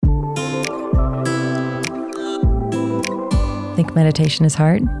Think meditation is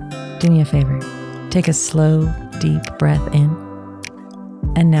hard? Do me a favor. Take a slow, deep breath in,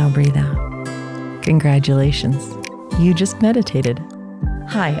 and now breathe out. Congratulations. You just meditated.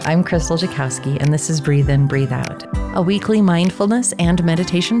 Hi, I'm Crystal Jakowski, and this is Breathe In, Breathe Out, a weekly mindfulness and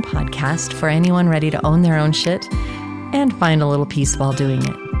meditation podcast for anyone ready to own their own shit and find a little peace while doing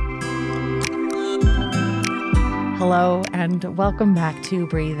it. Hello, and welcome back to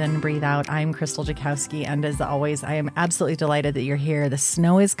Breathe In, Breathe Out. I'm Crystal Jakowski, and as always, I am absolutely delighted that you're here. The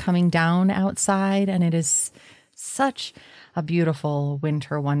snow is coming down outside, and it is such a beautiful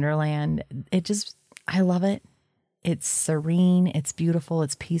winter wonderland. I love it. It's serene, it's beautiful,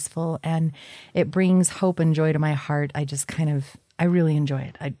 it's peaceful, and it brings hope and joy to my heart. I really enjoy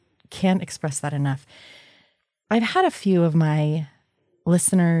it. I can't express that enough. I've had a few of my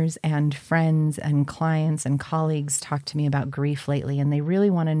listeners and friends and clients and colleagues talk to me about grief lately, and they really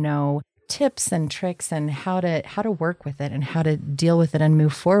want to know tips and tricks and how to work with it and how to deal with it and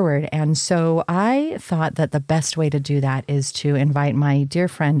move forward. And so I thought that the best way to do that is to invite my dear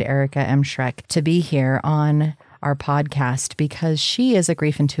friend Erica M. Schreck to be here on our podcast because she is a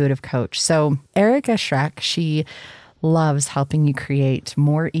grief intuitive coach. So Erica Schreck, she loves helping you create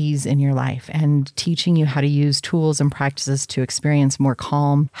more ease in your life and teaching you how to use tools and practices to experience more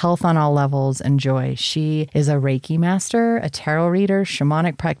calm, health on all levels, and joy. She is a Reiki master, a tarot reader,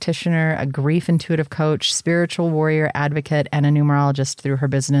 shamanic practitioner, a grief intuitive coach, spiritual warrior advocate, and a numerologist through her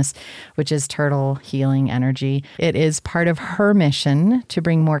business, which is Turtle Healing Energy. It is part of her mission to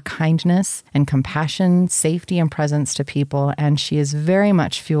bring more kindness and compassion, safety, and presence to people, and she is very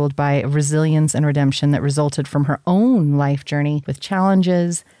much fueled by resilience and redemption that resulted from her own life journey with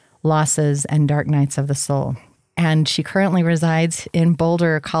challenges, losses, and dark nights of the soul. And she currently resides in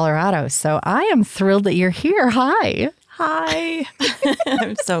Boulder, Colorado. So I am thrilled that you're here. Hi. Hi.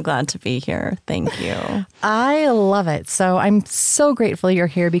 I'm so glad to be here. Thank you. I love it. So I'm so grateful you're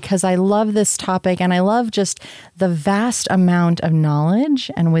here because I love this topic and I love just the vast amount of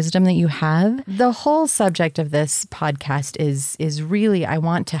knowledge and wisdom that you have. The whole subject of this podcast is really, I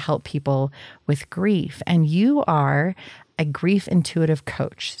want to help people with grief. And you are a grief intuitive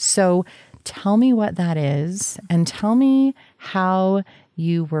coach. So tell me what that is and tell me how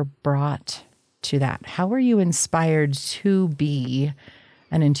you were brought to that. How were you inspired to be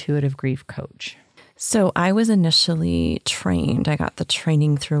an intuitive grief coach? So I was initially trained. I got the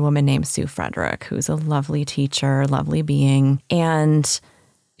training through a woman named Sue Frederick, who's a lovely teacher, lovely being. And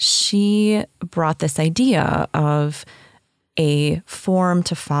she brought this idea of a form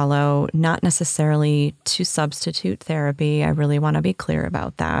to follow, not necessarily to substitute therapy. I really want to be clear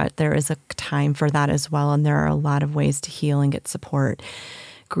about that. There is a time for that as well. And there are a lot of ways to heal and get support.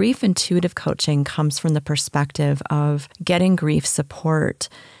 Grief intuitive coaching comes from the perspective of getting grief support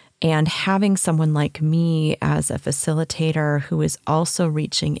and having someone like me as a facilitator who is also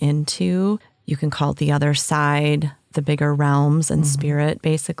reaching into, you can call it the other side, the bigger realms and spirit,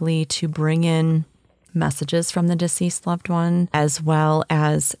 basically, to bring in messages from the deceased loved one, as well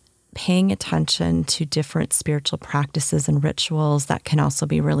as paying attention to different spiritual practices and rituals that can also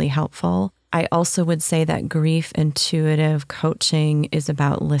be really helpful. I also would say that grief intuitive coaching is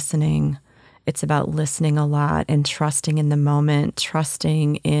about listening. It's about listening a lot and trusting in the moment,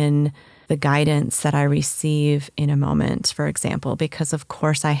 trusting in the guidance that I receive in a moment, for example, because of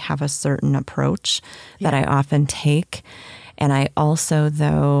course I have a certain approach that I often take. And I also,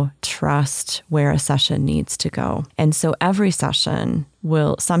 though, trust where a session needs to go. And so every session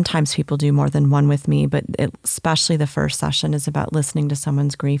sometimes people do more than one with me, but especially the first session is about listening to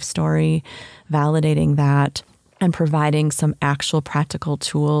someone's grief story, validating that, and providing some actual practical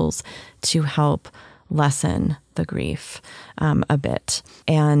tools to help lessen the grief a bit.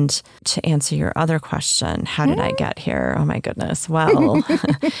 And to answer your other question, how did I get here? Oh my goodness. Well,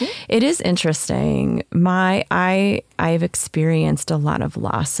 it is interesting. I've experienced a lot of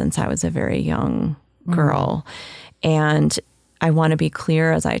loss since I was a very young girl. And I want to be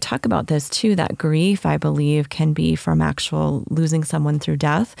clear as I talk about this too, that grief, I believe, can be from actual losing someone through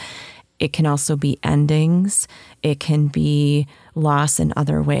death. It can also be endings. It can be loss in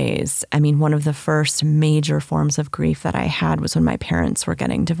other ways. I mean, one of the first major forms of grief that I had was when my parents were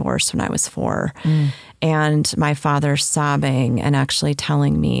getting divorced when I was 4. And my father sobbing and actually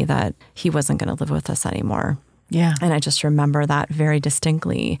telling me that he wasn't going to live with us anymore. Yeah. And I just remember that very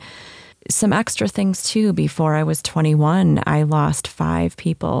distinctly. Some extra things too. Before I was 21, I lost 5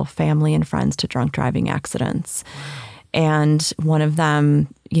 people, family and friends, to drunk driving accidents. And one of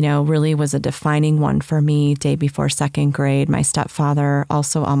them, really was a defining one for me. Day before 2nd grade, my stepfather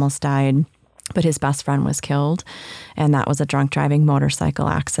also almost died. but his best friend was killed, and that was a drunk driving motorcycle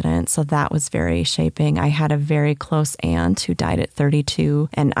accident. So that was very shaping. I had a very close aunt who died at 32,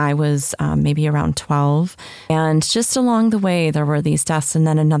 and I was maybe around 12. And just along the way, there were these deaths. And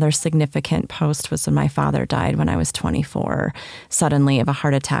then another significant post was when my father died when I was 24, suddenly of a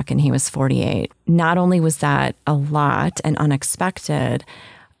heart attack, and he was 48. Not only was that a lot and unexpected,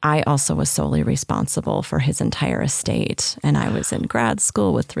 I also was solely responsible for his entire estate. And I was in grad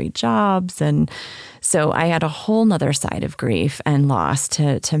school with 3 jobs. And so I had a whole nother side of grief and loss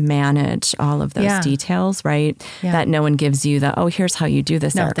to manage all of those details, right? Yeah. That no one gives you the, oh, here's how you do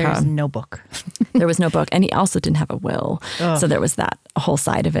this, no, Erica. There's no book. There was no book. And he also didn't have a will. Ugh. So there was that whole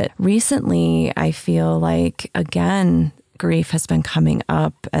side of it. Recently, I feel like, again, grief has been coming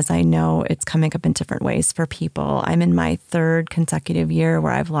up, as I know it's coming up in different ways for people. I'm in my 3rd consecutive year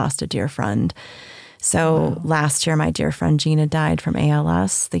where I've lost a dear friend. So last year, my dear friend Gina died from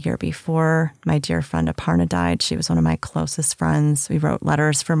ALS. The year before, my dear friend Aparna died. She was one of my closest friends. We wrote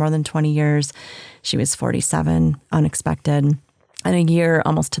letters for more than 20 years. She was 47, unexpected. And a year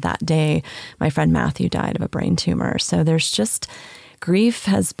almost to that day, my friend Matthew died of a brain tumor. So there's just, grief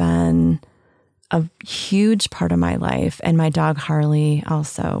has been a huge part of my life. And my dog Harley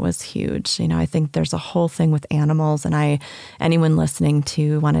also was huge. You know, I think there's a whole thing with animals, and anyone listening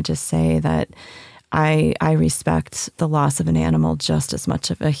to want to just say that I respect the loss of an animal just as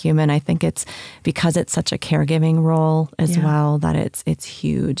much of a human. I think it's because it's such a caregiving role as well that it's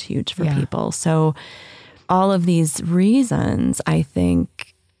huge for people. So all of these reasons, I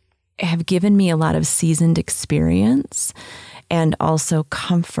think, have given me a lot of seasoned experience and also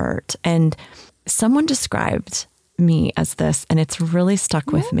comfort. And someone described me as this, and it's really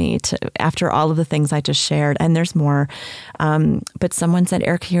stuck with me after all of the things I just shared. And there's more. But someone said,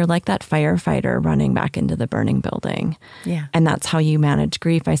 Erica, you're like that firefighter running back into the burning building. Yeah. And that's how you manage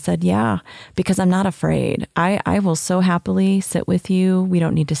grief. I said, yeah, because I'm not afraid. I will so happily sit with you. We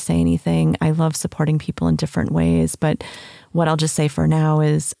don't need to say anything. I love supporting people in different ways. But what I'll just say for now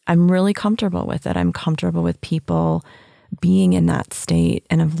is I'm really comfortable with it. I'm comfortable with people being in that state,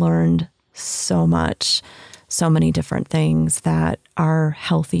 and I've learned so much, so many different things that are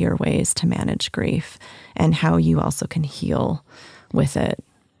healthier ways to manage grief and how you also can heal with it.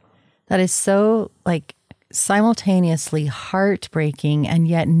 That is so simultaneously heartbreaking, and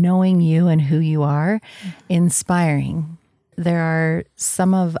yet knowing you and who you are, inspiring. There are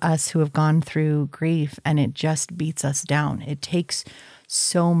some of us who have gone through grief and it just beats us down. It takes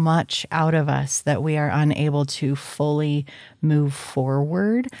so much out of us that we are unable to fully move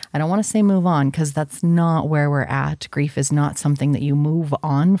forward. I don't want to say move on, because that's not where we're at. Grief is not something that you move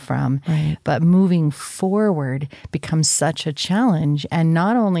on from, right. But moving forward becomes such a challenge. And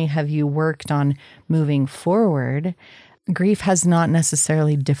not only have you worked on moving forward, grief has not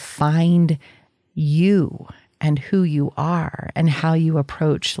necessarily defined you and who you are and how you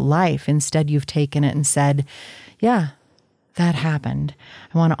approach life. Instead, you've taken it and said, yeah, that happened.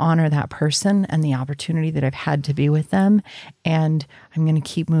 I want to honor that person and the opportunity that I've had to be with them. And I'm going to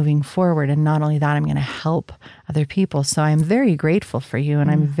keep moving forward. And not only that, I'm going to help other people. So I'm very grateful for you.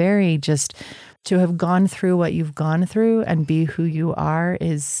 And I'm very just to have gone through what you've gone through and be who you are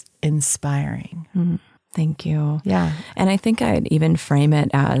is inspiring. Thank you. Yeah. And I think I'd even frame it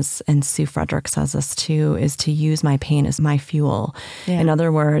as, and Sue Frederick says this too, is to use my pain as my fuel. Yeah. In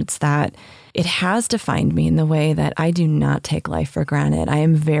other words, that it has defined me in the way that I do not take life for granted. I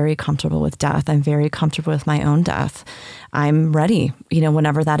am very comfortable with death. I'm very comfortable with my own death. I'm ready,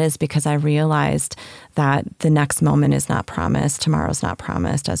 whenever that is, because I realized that the next moment is not promised. Tomorrow's not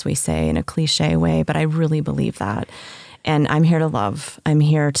promised, as we say in a cliche way, but I really believe that. And I'm here to love. I'm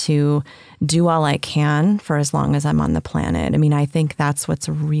here to do all I can for as long as I'm on the planet. I mean, I think that's what's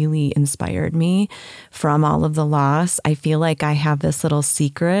really inspired me from all of the loss. I feel like I have this little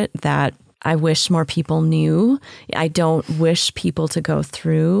secret that I wish more people knew. I don't wish people to go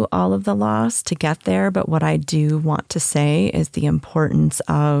through all of the loss to get there. But what I do want to say is the importance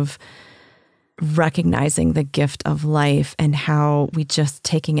of recognizing the gift of life and how we just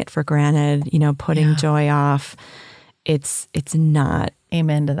taking it for granted, putting joy off. It's not.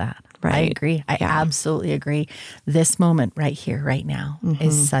 Amen to that. Right. I agree. I absolutely agree. This moment right here, right now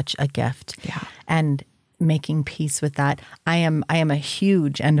is such a gift. Yeah. And making peace with that. I am a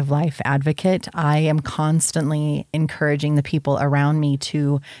huge end of life advocate. I am constantly encouraging the people around me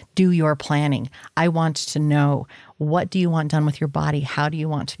to do your planning. I want to know, what do you want done with your body? How do you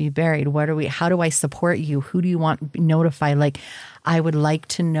want to be buried? How do I support you? Who do you want notified? I would like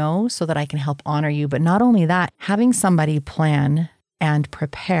to know so that I can help honor you. But not only that, having somebody plan and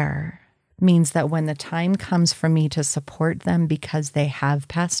prepare means that when the time comes for me to support them because they have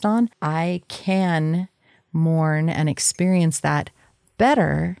passed on, I can mourn and experience that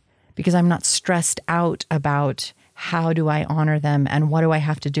better because I'm not stressed out about how do I honor them and what do I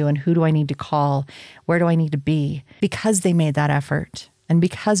have to do and who do I need to call, where do I need to be, because they made that effort. And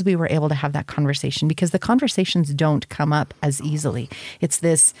because we were able to have that conversation, because the conversations don't come up as easily. It's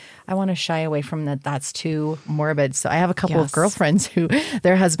this, I want to shy away from that. That's too morbid. So I have a couple of girlfriends who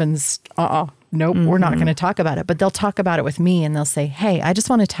their husbands, nope, we're not going to talk about it. But they'll talk about it with me and they'll say, hey, I just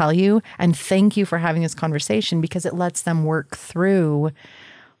want to tell you and thank you for having this conversation, because it lets them work through,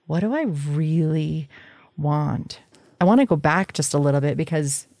 what do I really want? I want to go back just a little bit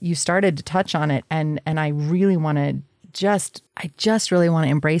because you started to touch on it, and I really want to I just really want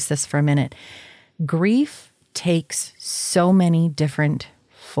to embrace this for a minute. Grief takes so many different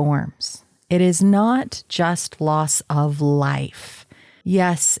forms. It is not just loss of life.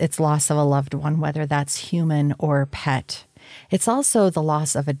 Yes, it's loss of a loved one, whether that's human or pet. It's also the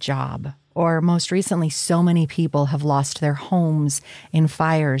loss of a job, or most recently, so many people have lost their homes in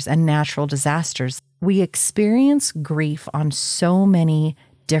fires and natural disasters. We experience grief on so many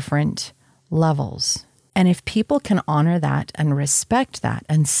different levels. And if people can honor that and respect that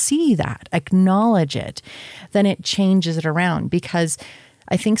and see that, acknowledge it, then it changes it around. Because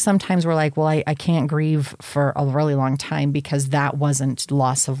I think sometimes we're like, well, I can't grieve for a really long time because that wasn't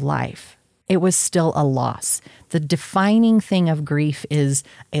loss of life. It was still a loss. The defining thing of grief is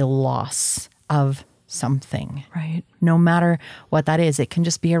a loss of something. Right. No matter what that is. It can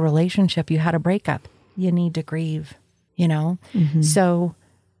just be a relationship. You had a breakup. You need to grieve, So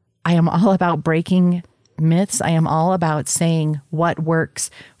I am all about breaking myths. I am all about saying what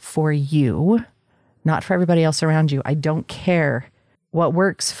works for you, not for everybody else around you. I don't care what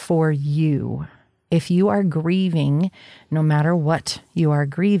works for you. If you are grieving, no matter what you are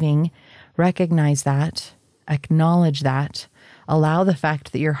grieving, recognize that, acknowledge that, allow the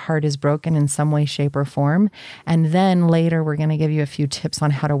fact that your heart is broken in some way, shape, or form. And then later, we're going to give you a few tips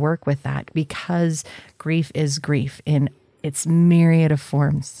on how to work with that, because grief is grief in its myriad of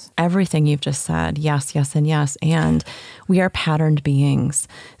forms. Everything you've just said, yes, yes, and yes. And we are patterned beings.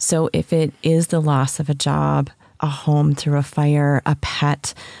 So if it is the loss of a job, a home through a fire, a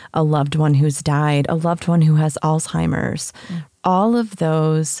pet, a loved one who's died, a loved one who has Alzheimer's, all of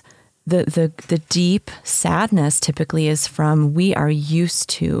those, the deep sadness typically is from we are used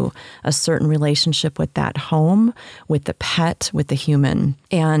to a certain relationship with that home, with the pet, with the human.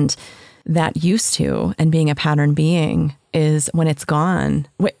 And that used to and being a pattern being is when it's gone.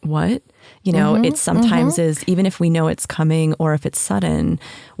 Wait, what? It sometimes is, even if we know it's coming or if it's sudden,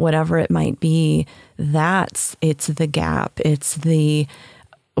 whatever it might be, it's the gap. It's the,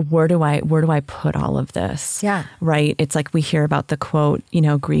 where do I put all of this? Yeah. Right. It's like we hear about the quote,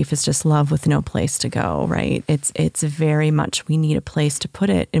 grief is just love with no place to go. Right. It's very much, we need a place to put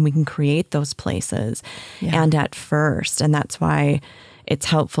it, and we can create those places. Yeah. And at first, and that's why it's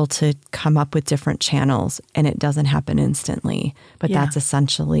helpful to come up with different channels, and it doesn't happen instantly, but that's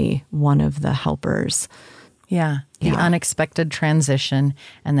essentially one of the helpers. Yeah. The unexpected transition.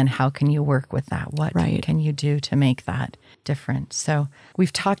 And then how can you work with that? What can you do to make that different? So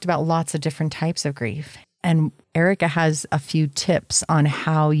we've talked about lots of different types of grief, and Erica has a few tips on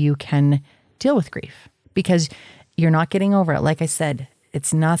how you can deal with grief, because you're not getting over it. Like I said,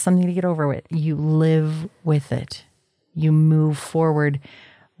 it's not something to get over with. You live with it. You move forward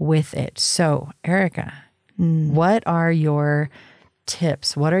with it. So, Erica, what are your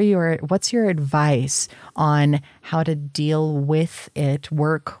tips? What's your advice on how to deal with it,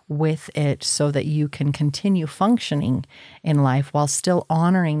 work with it, so that you can continue functioning in life while still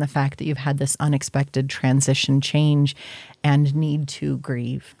honoring the fact that you've had this unexpected transition change and need to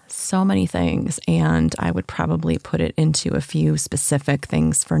grieve? So many things, and I would probably put it into a few specific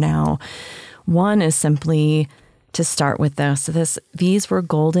things for now. One is simply to start with these were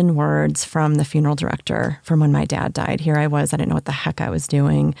golden words from the funeral director from when my dad died. Here I was, I didn't know what the heck I was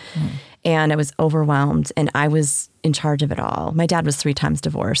doing. And I was overwhelmed, and I was in charge of it all. My dad was 3 times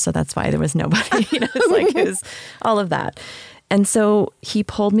divorced, so that's why there was nobody. It was all of that. And so he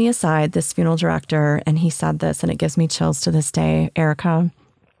pulled me aside, this funeral director, and he said this, and it gives me chills to this day. Erica,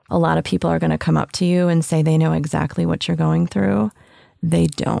 a lot of people are going to come up to you and say they know exactly what you're going through. They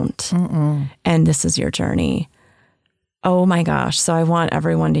don't. And this is your journey. Oh my gosh. So I want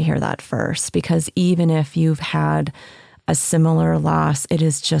everyone to hear that first, because even if you've had a similar loss, it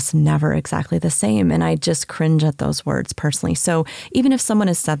is just never exactly the same. And I just cringe at those words personally. So even if someone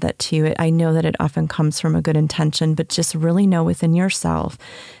has said that to you, I know that it often comes from a good intention, but just really know within yourself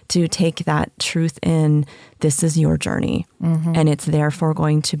to take that truth in. This is your journey, and it's therefore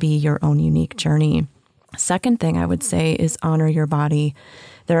going to be your own unique journey. Second thing I would say is honor your body.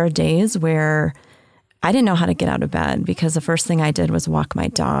 There are days where I didn't know how to get out of bed because the first thing I did was walk my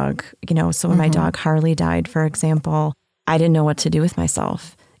dog. So when my dog Harley died, for example, I didn't know what to do with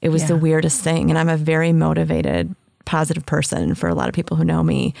myself. It was the weirdest thing. And I'm a very motivated, positive person for a lot of people who know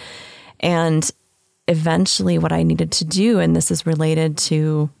me. And eventually what I needed to do, and this is related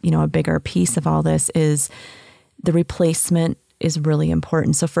to, a bigger piece of all this, is the replacement is really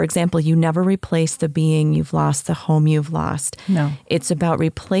important. So for example, you never replace the being you've lost, the home you've lost. No. It's about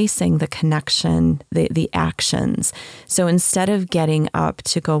replacing the connection, the actions. So instead of getting up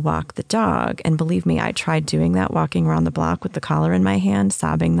to go walk the dog, and believe me, I tried doing that, walking around the block with the collar in my hand,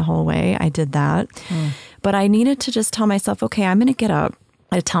 sobbing the whole way. I did that. But I needed to just tell myself, okay, I'm going to get up.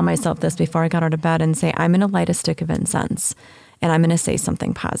 I tell myself this before I got out of bed and say, I'm going to light a stick of incense. And I'm going to say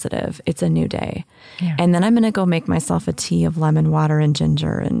something positive. It's a new day. Yeah. And then I'm going to go make myself a tea of lemon water and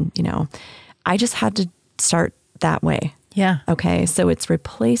ginger. And, I just had to start that way. Yeah. Okay. So it's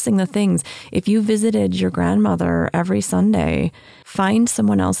replacing the things. If you visited your grandmother every Sunday, find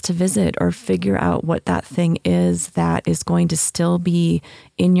someone else to visit or figure out what that thing is that is going to still be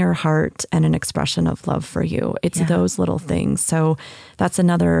in your heart and an expression of love for you. It's those little things. So that's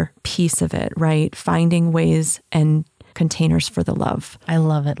another piece of it, right? Finding ways and containers for the love. I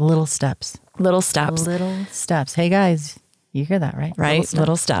love it. Little steps. Little steps. Little steps. Hey, guys, you hear that, right? Right?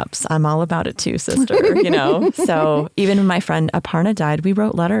 Little steps. I'm all about it too, sister, So even when my friend Aparna died, we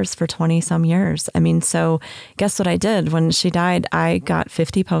wrote letters for 20 some years. So guess what I did? When she died, I got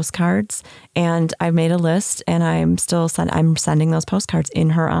 50 postcards and I made a list, and I'm sending those postcards in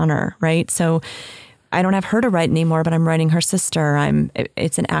her honor, right? So I don't have her to write anymore, but I'm writing her sister.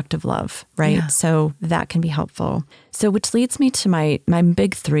 It's an act of love, right? Yeah. So that can be helpful. So which leads me to my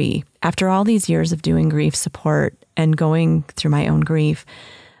big three. After all these years of doing grief support and going through my own grief,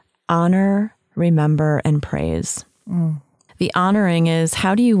 honor, remember, and praise. The honoring is,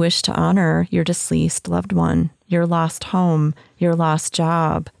 how do you wish to honor your deceased loved one, your lost home, your lost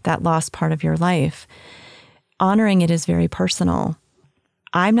job, that lost part of your life? Honoring it is very personal.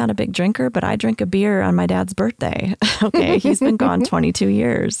 I'm not a big drinker, but I drink a beer on my dad's birthday. Okay. He's been gone 22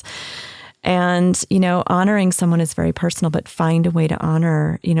 years. And, honoring someone is very personal, but find a way to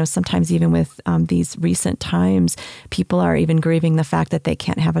honor, sometimes even with these recent times, people are even grieving the fact that they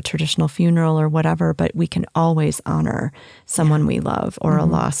can't have a traditional funeral or whatever, but we can always honor someone we love or a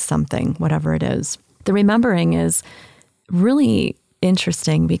lost something, whatever it is. The remembering is really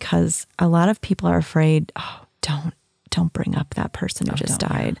interesting because a lot of people are afraid, don't bring up that person who just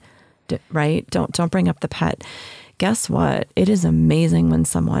died, right? Don't bring up the pet. Guess what? It is amazing when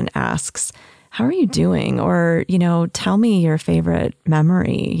someone asks, how are you doing? Or, tell me your favorite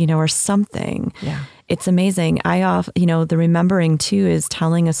memory, or something. Yeah. It's amazing. The remembering too is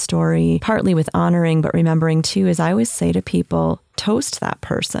telling a story, partly with honoring, but remembering too is I always say to people, toast that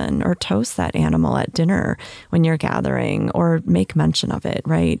person or toast that animal at dinner when you're gathering, or make mention of it,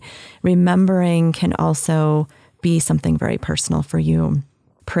 right? Remembering can also be something very personal for you.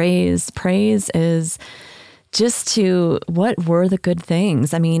 Praise is just to what were the good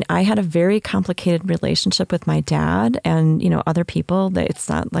things. I had a very complicated relationship with my dad and, other people. That it's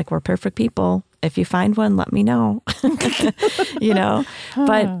not like we're perfect people. If you find one, let me know, But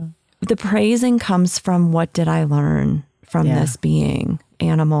the praising comes from, what did I learn from this being,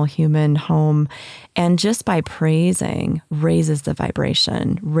 animal, human, home? And just by praising raises the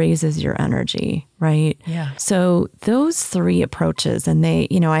vibration, raises your energy, right? Yeah. So those three approaches, and they,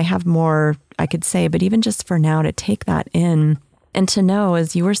 I have more I could say, but even just for now to take that in and to know,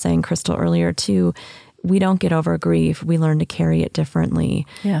 as you were saying, Crystal, earlier too, we don't get over grief. We learn to carry it differently.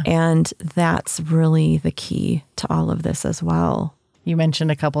 Yeah. And that's really the key to all of this as well. You mentioned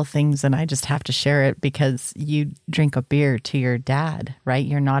a couple things, and I just have to share it because you drink a beer to your dad, right?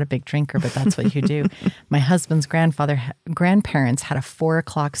 You're not a big drinker, but that's what you do. My husband's grandparents had a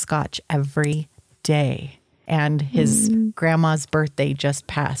 4:00 scotch every day, and his grandma's birthday just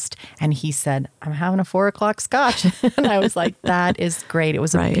passed, and he said, I'm having a 4:00 scotch. And I was like, that is great. It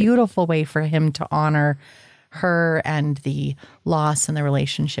was a beautiful way for him to honor her and the loss and the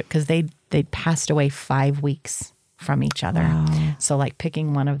relationship, because they'd passed away 5 weeks from each other. Wow. So like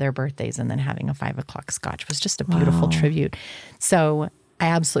picking one of their birthdays and then having a 5:00 scotch was just a beautiful tribute. So I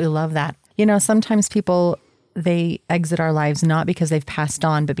absolutely love that. Sometimes people they exit our lives not because they've passed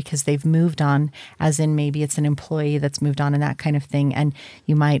on, but because they've moved on, as in maybe it's an employee that's moved on and that kind of thing. And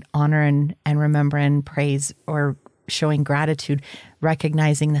you might honor and remember and praise, or showing gratitude,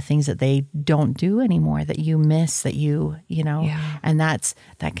 recognizing the things that they don't do anymore, that you miss, that you know, and that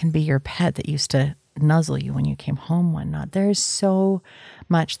can be your pet that used to nuzzle you when you came home one night. There's so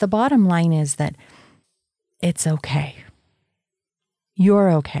much. The bottom line is that it's okay.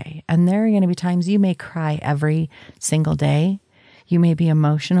 You're okay. And there are going to be times you may cry every single day. You may be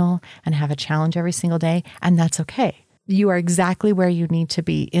emotional and have a challenge every single day, and that's okay. You are exactly where you need to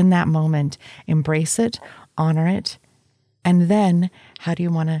be in that moment. Embrace it, honor it, and then what do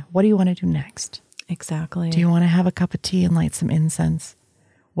you want to do next? Exactly. Do you want to have a cup of tea and light some incense?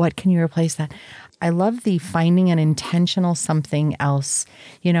 What can you replace that? I love the finding an intentional something else.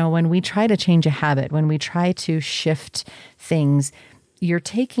 You know, when we try to change a habit, when we try to shift things, you're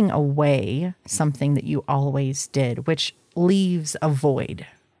taking away something that you always did, which leaves a void.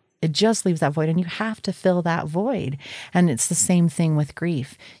 It just leaves that void, and you have to fill that void. And it's the same thing with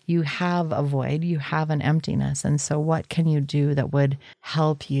grief. You have a void, you have an emptiness. And so what can you do that would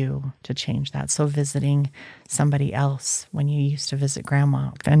help you to change that? So visiting somebody else when you used to visit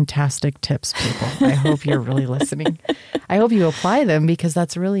grandma. Fantastic tips, people. I hope you're really listening. I hope you apply them, because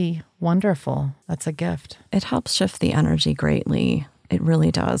that's really wonderful. That's a gift. It helps shift the energy greatly. It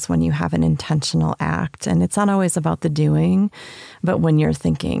really does when you have an intentional act. And it's not always about the doing, but when you're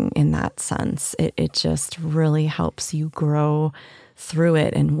thinking in that sense, it just really helps you grow through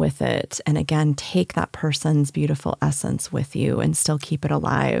it and with it. And again, take that person's beautiful essence with you and still keep it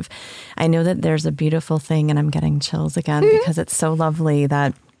alive. I know that there's a beautiful thing, and I'm getting chills again because it's so lovely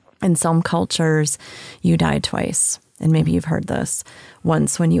that in some cultures, you die twice. And maybe you've heard this,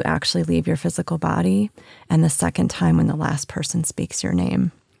 once when you actually leave your physical body, and the second time when the last person speaks your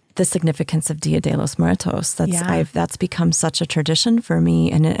name. The significance of Dia de los Muertos, that's become such a tradition for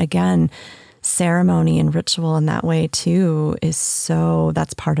me. And again, ceremony and ritual in that way too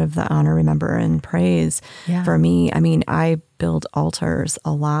that's part of the honor, remember, and praise for me. I mean, I build altars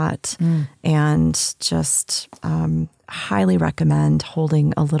a lot and just highly recommend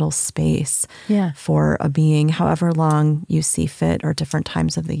holding a little space for a being, however long you see fit, or different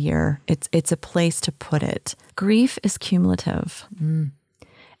times of the year. It's a place to put it. Grief is cumulative.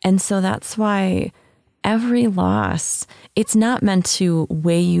 And so that's why every loss, it's not meant to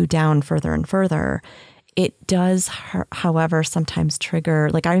weigh you down further and further. It does, however, sometimes trigger.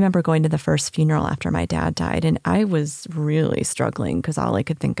 Like, I remember going to the first funeral after my dad died, and I was really struggling because all I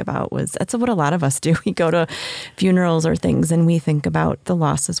could think about was, that's what a lot of us do. We go to funerals or things and we think about the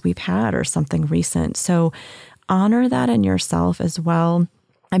losses we've had or something recent. So honor that in yourself as well.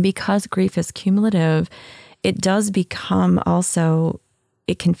 And because grief is cumulative, it does become also,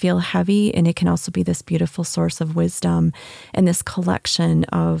 it can feel heavy, and it can also be this beautiful source of wisdom and this collection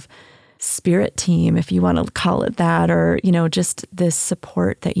of spirit team, if you want to call it that, or, you know, just this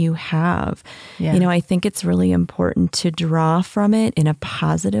support that you have. You know, I think it's really important to draw from it in a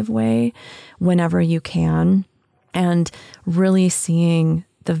positive way whenever you can, and really seeing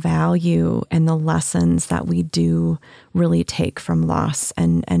the value and the lessons that we do really take from loss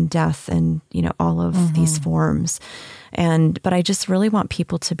and death and, you know, all of these forms. But I just really want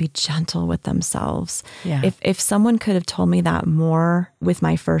people to be gentle with themselves. If someone could have told me that more with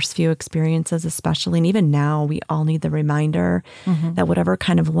my first few experiences, especially, and even now, we all need the reminder that whatever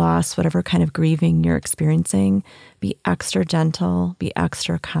kind of loss, whatever kind of grieving you're experiencing, be extra gentle, be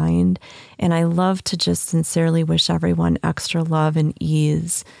extra kind. And I love to just sincerely wish everyone extra love and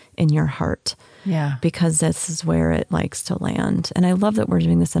ease in your heart. Because this is where it likes to land. And I love that we're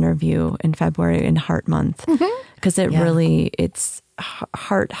doing this interview in February, in Heart Month, because it's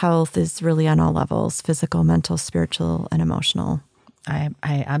heart health is really on all levels: physical, mental, spiritual, and emotional. I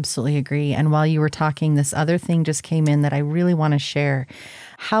absolutely agree. And while you were talking, this other thing just came in that I really want to share.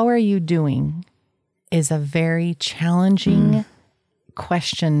 How are you doing is a very challenging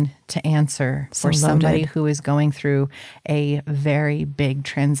question to answer for somebody who is going through a very big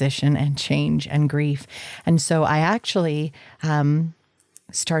transition and change and grief. And so I actually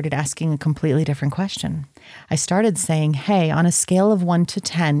started asking a completely different question. I started saying, hey, on a scale of 1 to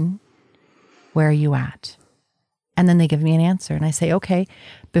 10, where are you at? And then they give me an answer. And I say, okay,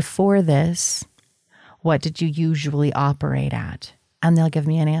 before this, what did you usually operate at? And they'll give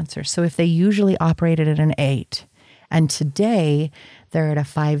me an answer. So if they usually operated at an 8, and today they're at a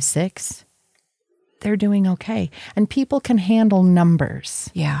 5, 6, they're doing okay. And people can handle numbers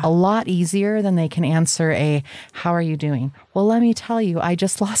a lot easier than they can answer a, how are you doing? Well, let me tell you, I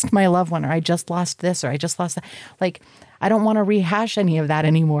just lost my loved one, or I just lost this, or I just lost that. Like, I don't want to rehash any of that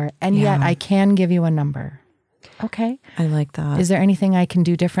anymore. And yet I can give you a number. Okay. I like that. Is there anything I can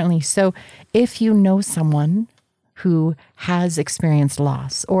do differently? So if you know someone who has experienced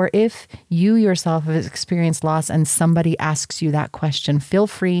loss, or if you yourself have experienced loss and somebody asks you that question, feel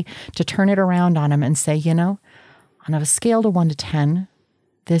free to turn it around on them and say, on a scale to 1 to 10,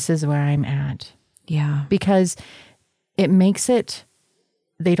 this is where I'm at. Yeah. Because it makes it,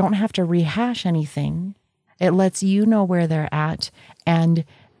 they don't have to rehash anything. It lets you know where they're at, and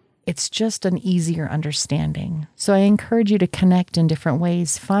it's just an easier understanding. So I encourage you to connect in different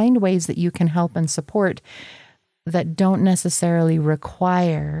ways. Find ways that you can help and support that don't necessarily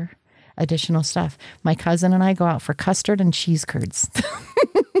require additional stuff. My cousin and I go out for custard and cheese curds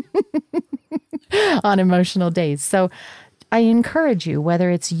on emotional days. So I encourage you, whether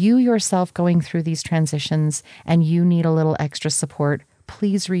it's you yourself going through these transitions and you need a little extra support,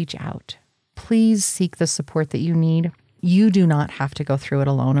 please reach out. Please seek the support that you need. You do not have to go through it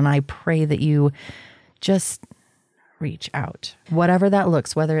alone. And I pray that you just reach out, whatever that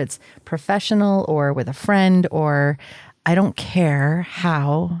looks, whether it's professional or with a friend, or I don't care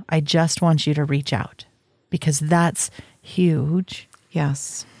how, I just want you to reach out, because that's huge.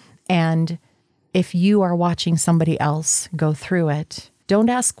 Yes. And if you are watching somebody else go through it, don't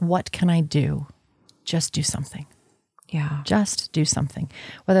ask, what can I do? Just do something. Yeah. Just do something.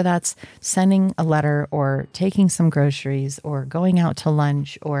 Whether that's sending a letter or taking some groceries or going out to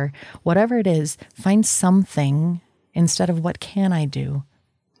lunch or whatever it is, find something instead of what can I do?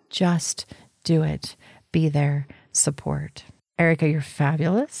 Just do it. Be there. Support. Erica, you're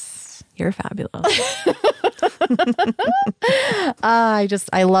fabulous. You're fabulous.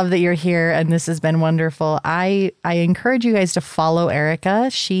 I love that you're here, and this has been wonderful. I encourage you guys to follow Erica.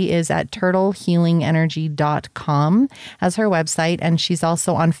 She is at turtlehealingenergy.com as her website, and she's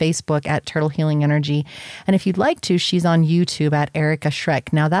also on Facebook at Turtle Healing Energy. And if you'd like to, she's on YouTube at Erica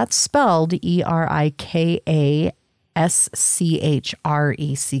Schreck. Now that's spelled ErikaSchreck.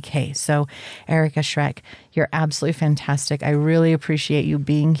 So Erica Schreck, you're absolutely fantastic. I really appreciate you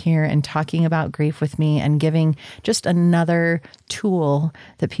being here and talking about grief with me and giving just another tool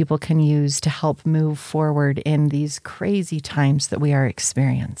that people can use to help move forward in these crazy times that we are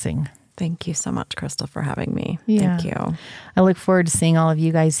experiencing. Thank you so much, Crystal, for having me. Yeah. Thank you. I look forward to seeing all of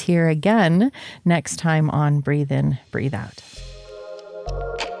you guys here again next time on Breathe In, Breathe Out.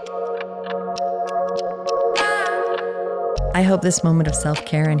 I hope this moment of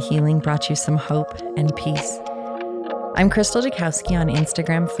self-care and healing brought you some hope and peace. I'm Crystal Jakowski on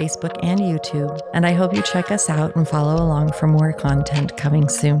Instagram, Facebook, and YouTube, and I hope you check us out and follow along for more content coming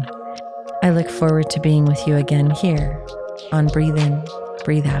soon. I look forward to being with you again here on Breathe In,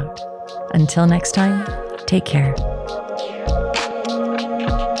 Breathe Out. Until next time, take care.